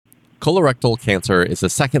Colorectal cancer is the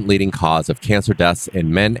second leading cause of cancer deaths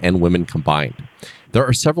in men and women combined. There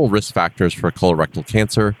are several risk factors for colorectal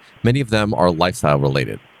cancer. Many of them are lifestyle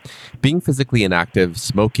related. Being physically inactive,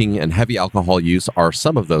 smoking, and heavy alcohol use are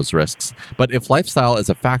some of those risks. But if lifestyle is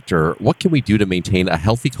a factor, what can we do to maintain a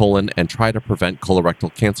healthy colon and try to prevent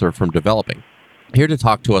colorectal cancer from developing? Here to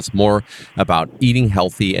talk to us more about eating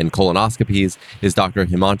healthy and colonoscopies is Dr.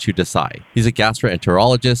 Himanshu Desai. He's a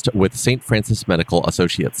gastroenterologist with St. Francis Medical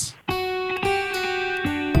Associates.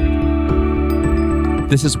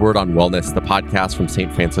 This is Word on Wellness, the podcast from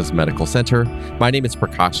St. Francis Medical Center. My name is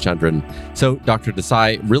Prakash Chandran. So, Dr.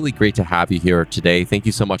 Desai, really great to have you here today. Thank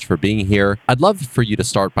you so much for being here. I'd love for you to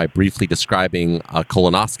start by briefly describing a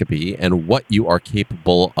colonoscopy and what you are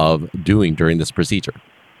capable of doing during this procedure.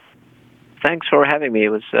 Thanks for having me. It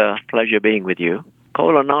was a pleasure being with you.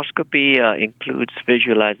 Colonoscopy includes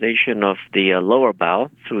visualization of the lower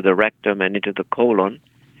bowel through the rectum and into the colon.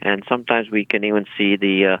 And sometimes we can even see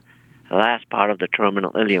the last part of the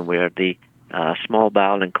terminal ileum where the small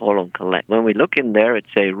bowel and colon collect. When we look in there, it's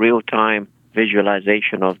a real-time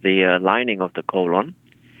visualization of the lining of the colon.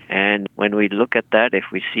 And when we look at that, if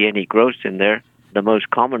we see any growths in there, the most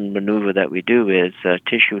common maneuver that we do is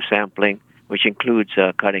tissue sampling, which includes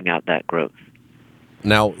cutting out that growth.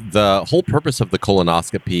 Now, the whole purpose of the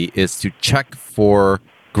colonoscopy is to check for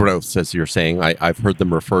growths, as you're saying. I've heard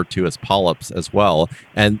them referred to as polyps as well.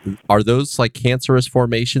 And are those like cancerous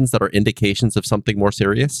formations that are indications of something more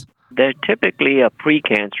serious? They're typically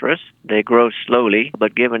precancerous. They grow slowly,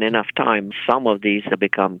 but given enough time, some of these have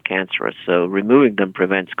become cancerous. So removing them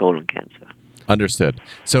prevents colon cancer. Understood.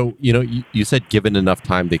 So, you said given enough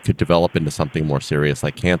time, they could develop into something more serious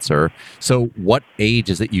like cancer. So what age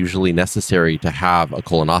is it usually necessary to have a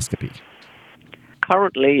colonoscopy?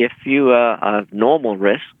 Currently, if you have normal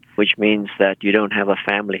risk, which means that you don't have a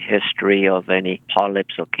family history of any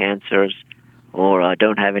polyps or cancers or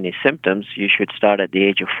don't have any symptoms, you should start at the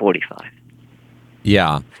age of 45.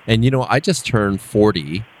 Yeah. And, I just turned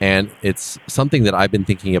 40, and it's something that I've been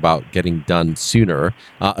thinking about getting done sooner,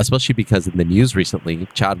 especially because in the news recently,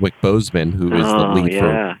 Chadwick Boseman, who is the lead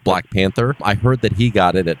for Black Panther, I heard that he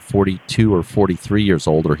got it at 42 or 43 years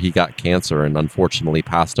old, or he got cancer and unfortunately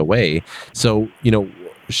passed away. So,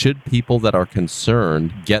 should people that are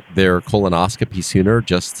concerned get their colonoscopy sooner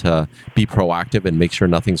just to be proactive and make sure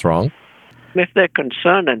nothing's wrong? If they're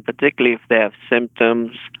concerned, and particularly if they have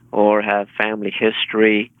symptoms or have family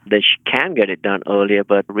history, they can get it done earlier.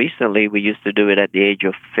 But recently, we used to do it at the age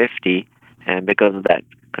of 50, and because of that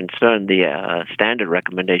concern, the standard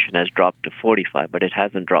recommendation has dropped to 45, but it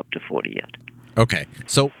hasn't dropped to 40 yet. Okay.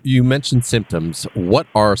 So you mentioned symptoms. What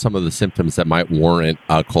are some of the symptoms that might warrant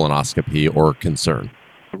a colonoscopy or concern?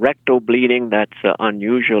 Rectal bleeding, that's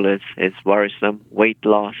unusual, is worrisome. Weight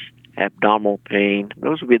loss, abdominal pain,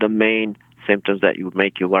 those would be the main symptoms that would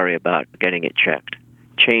make you worry about getting it checked.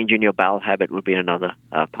 Change in your bowel habit would be another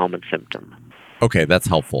common symptom. Okay, that's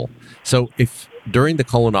helpful. So if during the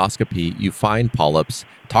colonoscopy you find polyps,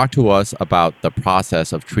 talk to us about the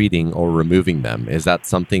process of treating or removing them. Is that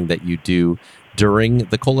something that you do during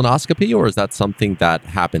the colonoscopy, or is that something that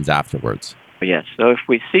happens afterwards? Yes, so if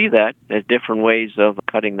we see that, there's different ways of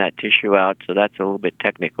cutting that tissue out, so that's a little bit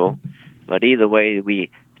technical. But either way,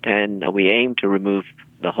 we aim to remove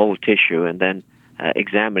the whole tissue and then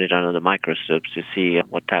examine it under the microscopes to see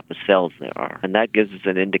what type of cells there are. And that gives us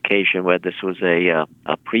an indication whether this was a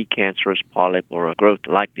precancerous polyp or a growth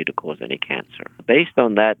likely to cause any cancer. Based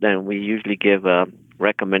on that, then we usually give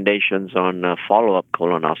recommendations on follow-up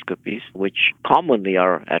colonoscopies, which commonly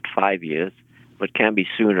are at 5 years, but can be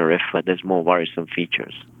sooner if there's more worrisome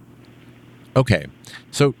features. Okay.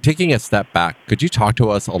 So taking a step back, could you talk to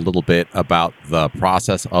us a little bit about the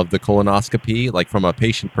process of the colonoscopy? Like from a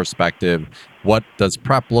patient perspective, what does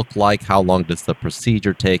prep look like? How long does the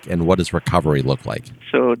procedure take? And what does recovery look like?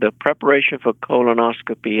 So the preparation for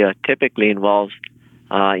colonoscopy typically involves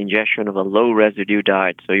ingestion of a low residue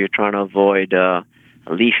diet. So you're trying to avoid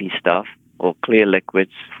leafy stuff or clear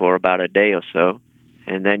liquids for about a day or so.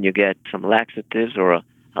 And then you get some laxatives or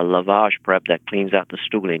a lavage prep that cleans out the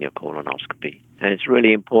stool in your colonoscopy. And it's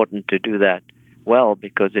really important to do that well,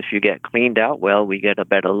 because if you get cleaned out well, we get a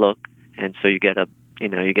better look. And so you get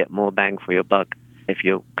you get more bang for your buck if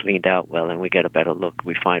you're cleaned out well, and we get a better look.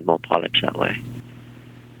 We find more polyps that way.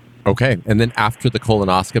 Okay. And then after the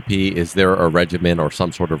colonoscopy, is there a regimen or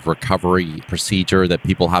some sort of recovery procedure that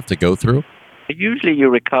people have to go through? Usually you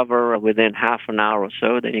recover within half an hour or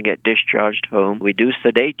so, then you get discharged home. We do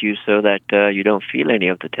sedate you so that you don't feel any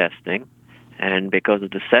of the testing. And because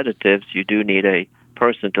of the sedatives, you do need a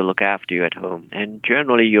person to look after you at home. And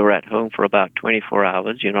generally you're at home for about 24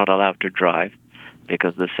 hours. You're not allowed to drive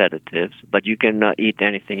because of the sedatives, but you can eat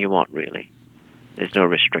anything you want, really. There's no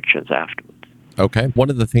restrictions afterwards. Okay. One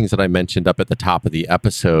of the things that I mentioned up at the top of the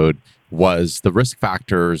episode was the risk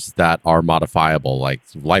factors that are modifiable, like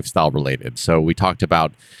lifestyle related. So we talked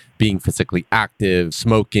about being physically active,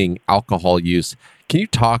 smoking, alcohol use. Can you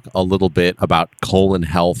talk a little bit about colon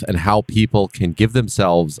health and how people can give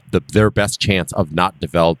themselves their best chance of not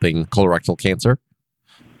developing colorectal cancer?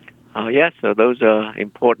 Yes, so those are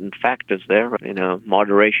important factors there.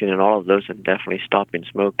 Moderation in all of those, and definitely stopping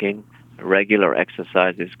smoking. Regular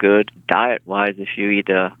exercise is good. Diet-wise, if you eat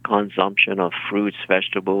a consumption of fruits,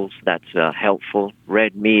 vegetables, that's helpful.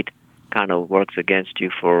 Red meat kind of works against you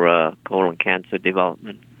for colon cancer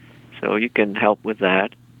development. So you can help with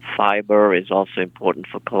that. Fiber is also important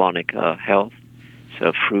for colonic health.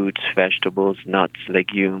 So fruits, vegetables, nuts,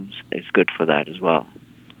 legumes is good for that as well.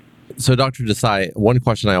 So, Dr. Desai, one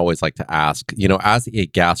question I always like to ask, as a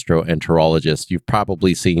gastroenterologist, you've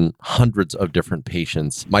probably seen hundreds of different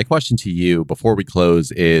patients. My question to you before we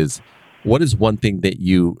close is, what is one thing that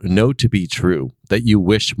you know to be true that you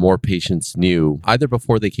wish more patients knew, either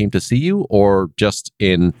before they came to see you or just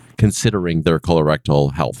in considering their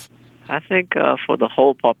colorectal health? I think for the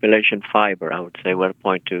whole population, fiber, I would say we're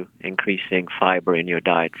point to increasing fiber in your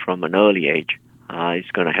diet from an early age.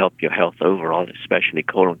 It's going to help your health overall, especially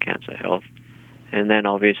colon cancer health. And then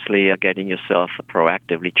obviously getting yourself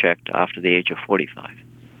proactively checked after the age of 45.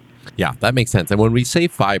 Yeah, that makes sense. And when we say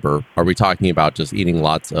fiber, are we talking about just eating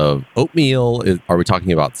lots of oatmeal? Are we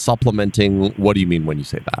talking about supplementing? What do you mean when you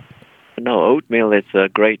say that? No, oatmeal is a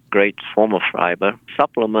great form of fiber.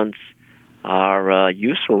 Supplements are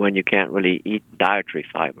useful when you can't really eat dietary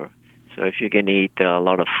fiber. So if you can eat a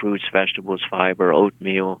lot of fruits, vegetables, fiber,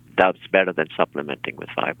 oatmeal, that's better than supplementing with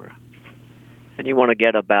fiber. And you want to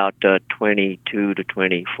get about 22 to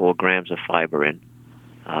 24 grams of fiber in,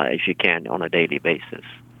 if you can, on a daily basis.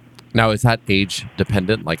 Now, is that age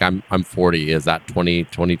dependent? Like I'm 40, is that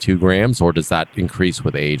 22 grams, or does that increase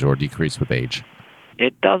with age or decrease with age?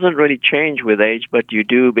 It doesn't really change with age, but you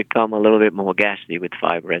do become a little bit more gassy with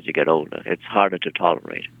fiber as you get older. It's harder to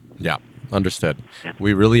tolerate. Yeah. Understood.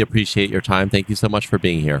 We really appreciate your time. Thank you so much for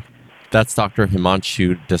being here. That's Dr.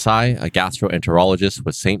 Himanshu Desai, a gastroenterologist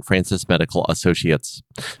with St. Francis Medical Associates.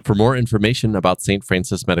 For more information about St.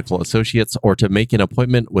 Francis Medical Associates or to make an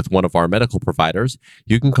appointment with one of our medical providers,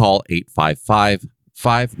 you can call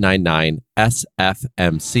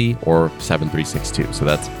 855-599-SFMC or 7362. So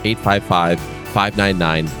that's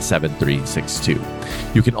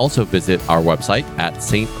 855-599-7362. You can also visit our website at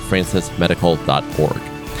stfrancismedical.org.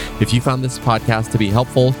 If you found this podcast to be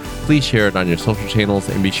helpful, please share it on your social channels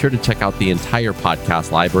and be sure to check out the entire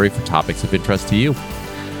podcast library for topics of interest to you.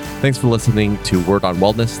 Thanks for listening to Word on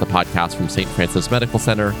Wellness, the podcast from St. Francis Medical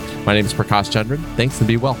Center. My name is Prakash Chandran. Thanks and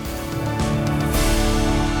be well.